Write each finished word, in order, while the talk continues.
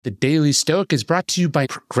The Daily Stoic is brought to you by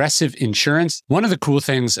Progressive Insurance. One of the cool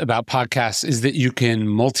things about podcasts is that you can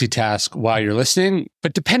multitask while you're listening,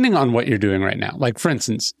 but depending on what you're doing right now. Like, for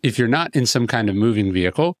instance, if you're not in some kind of moving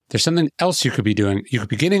vehicle, there's something else you could be doing. You could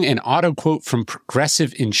be getting an auto quote from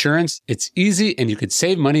Progressive Insurance. It's easy, and you could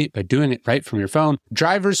save money by doing it right from your phone.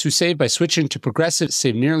 Drivers who save by switching to Progressive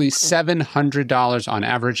save nearly $700 on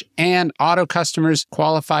average, and auto customers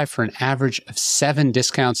qualify for an average of 7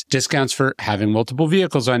 discounts. Discounts for having multiple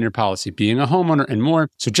vehicles on your policy, being a homeowner, and more.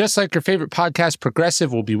 So just like your favorite podcast,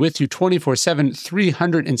 Progressive will be with you 24/7,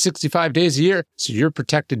 365 days a year, so you're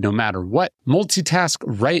protected no matter what. Multitask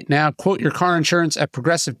right now. Quote your car insurance at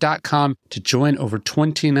Progressive.com to join over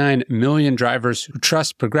 29 million drivers who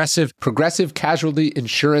trust Progressive. Progressive Casualty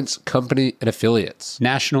Insurance Company and Affiliates.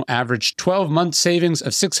 National average 12-month savings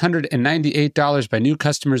of $698 by new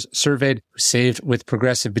customers surveyed who saved with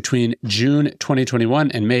Progressive between June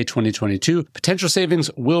 2021 and May 2022. Potential savings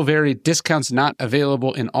will vary. Discounts not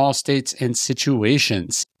available in all states and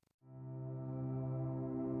situations.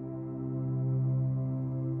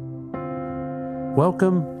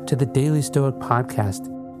 Welcome to the Daily Stoic Podcast,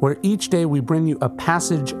 where each day we bring you a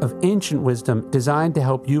passage of ancient wisdom designed to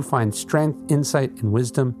help you find strength, insight, and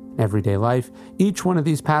wisdom in everyday life. Each one of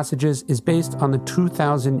these passages is based on the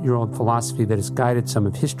 2,000-year-old philosophy that has guided some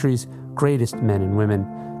of history's greatest men and women.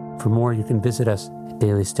 For more, you can visit us at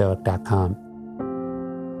dailystoic.com.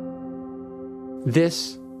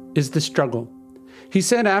 This is the struggle. He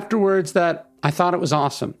said afterwards that, "I thought it was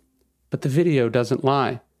awesome, but the video doesn't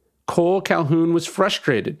lie." Cole Calhoun was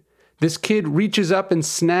frustrated. This kid reaches up and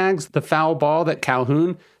snags the foul ball that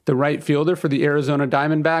Calhoun, the right fielder for the Arizona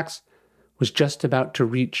Diamondbacks, was just about to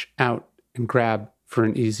reach out and grab for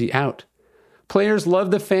an easy out. Players love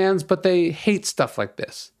the fans, but they hate stuff like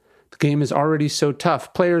this. The game is already so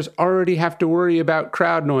tough. Players already have to worry about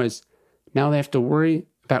crowd noise. Now they have to worry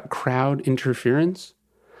about crowd interference.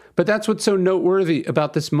 But that's what's so noteworthy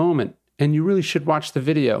about this moment, and you really should watch the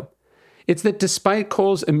video. It's that despite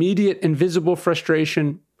Cole's immediate and visible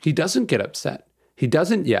frustration, he doesn't get upset. He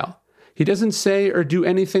doesn't yell. He doesn't say or do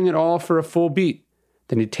anything at all for a full beat.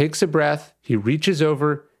 Then he takes a breath, he reaches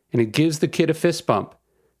over, and he gives the kid a fist bump,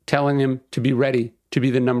 telling him to be ready to be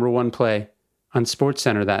the number one play on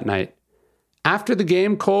SportsCenter that night. After the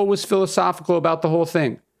game, Cole was philosophical about the whole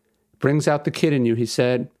thing. Brings out the kid in you, he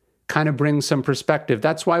said. Kind of brings some perspective.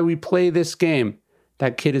 That's why we play this game.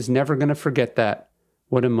 That kid is never going to forget that.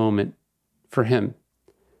 What a moment for him.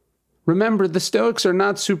 Remember, the Stoics are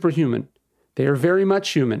not superhuman. They are very much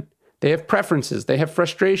human. They have preferences. They have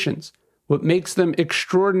frustrations. What makes them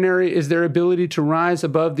extraordinary is their ability to rise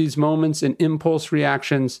above these moments and impulse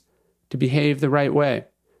reactions, to behave the right way,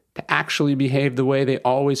 to actually behave the way they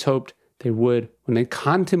always hoped they would when they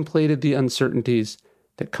contemplated the uncertainties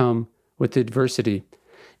that come with adversity.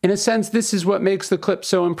 In a sense, this is what makes the clip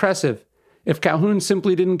so impressive. If Calhoun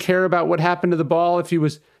simply didn't care about what happened to the ball, if he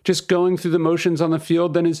was just going through the motions on the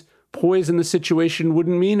field, then his poise in the situation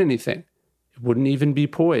wouldn't mean anything. It wouldn't even be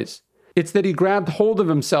poise. It's that he grabbed hold of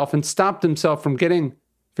himself and stopped himself from getting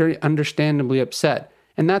very understandably upset.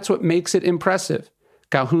 And that's what makes it impressive.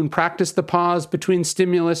 Calhoun practiced the pause between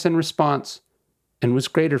stimulus and response and was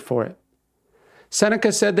greater for it.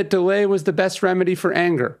 Seneca said that delay was the best remedy for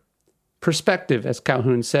anger. Perspective, as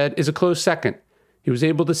Calhoun said, is a close second. He was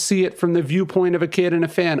able to see it from the viewpoint of a kid and a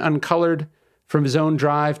fan, uncolored from his own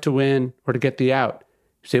drive to win or to get the out.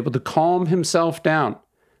 He was able to calm himself down.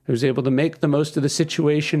 He was able to make the most of the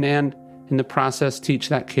situation and, in the process, teach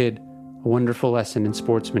that kid a wonderful lesson in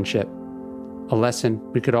sportsmanship. A lesson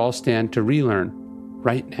we could all stand to relearn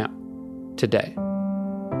right now, today.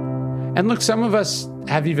 And look, some of us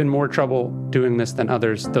have even more trouble doing this than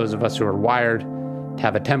others, those of us who are wired to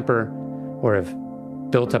have a temper or have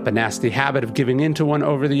built up a nasty habit of giving into one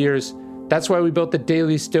over the years. That's why we built the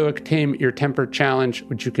Daily Stoic Tame Your Temper Challenge,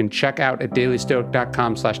 which you can check out at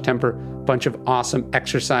dailystoic.com/temper. Bunch of awesome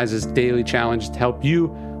exercises, daily challenges to help you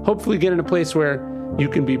hopefully get in a place where you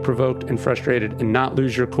can be provoked and frustrated and not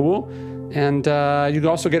lose your cool. And you can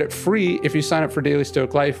also get it free if you sign up for Daily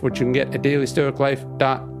Stoic Life, which you can get at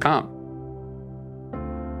dailystoiclife.com.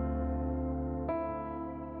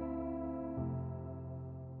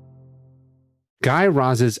 Guy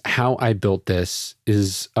Raz's How I Built This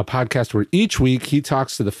is a podcast where each week he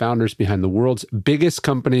talks to the founders behind the world's biggest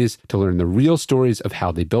companies to learn the real stories of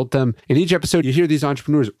how they built them. In each episode, you hear these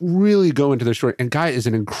entrepreneurs really go into their story. And Guy is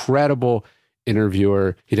an incredible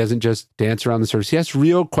interviewer. He doesn't just dance around the surface. He asks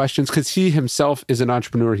real questions because he himself is an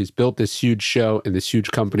entrepreneur. He's built this huge show and this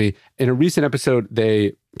huge company. In a recent episode,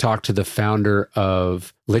 they talked to the founder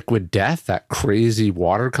of Liquid Death, that crazy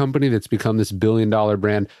water company that's become this billion-dollar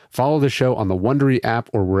brand. Follow the show on the Wondery app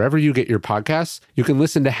or wherever you get your podcasts. You can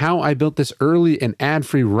listen to How I Built This early and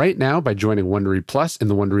ad-free right now by joining Wondery Plus in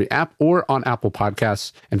the Wondery app or on Apple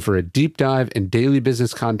Podcasts. And for a deep dive in daily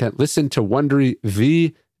business content, listen to Wondery,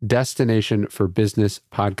 the destination for business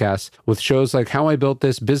podcasts, with shows like How I Built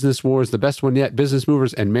This, Business Wars, The Best One Yet, Business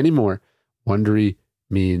Movers, and many more. Wondery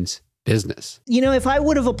means business. You know, if I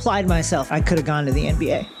would have applied myself, I could have gone to the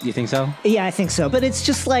NBA. You think so? Yeah, I think so. But it's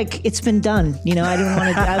just like, it's been done. You know, I didn't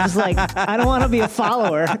want to, I was like, I don't want to be a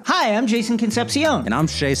follower. Hi, I'm Jason Concepcion. And I'm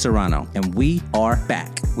Shea Serrano. And we are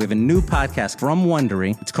back. We have a new podcast from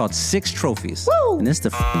Wondery. It's called Six Trophies. Woo! And it's the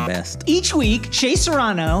best. Each week, Shea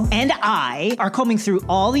Serrano and I are combing through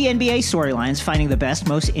all the NBA storylines, finding the best,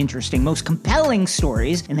 most interesting, most compelling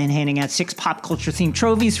stories, and then handing out 6 pop culture themed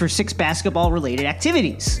trophies for 6 basketball related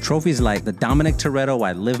activities. Trophies like the Dominic Toretto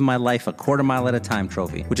I Live My Life a Quarter Mile at a Time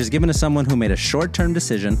trophy, which is given to someone who made a short-term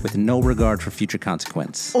decision with no regard for future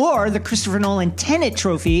consequence. Or the Christopher Nolan Tenet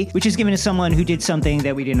trophy, which is given to someone who did something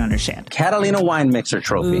that we didn't understand. Catalina Wine Mixer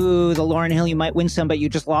trophy. Ooh, the Lauryn Hill You Might Win Some, but you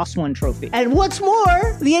just lost one trophy. And what's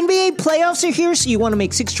more, the NBA playoffs are here, so you want to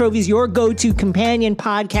make 6 Trophies your go-to companion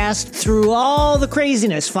podcast through all the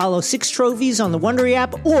craziness. Follow 6 Trophies on the Wondery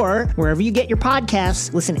app or wherever you get your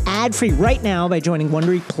podcasts. Listen ad-free right now by joining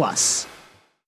Wondery Plus.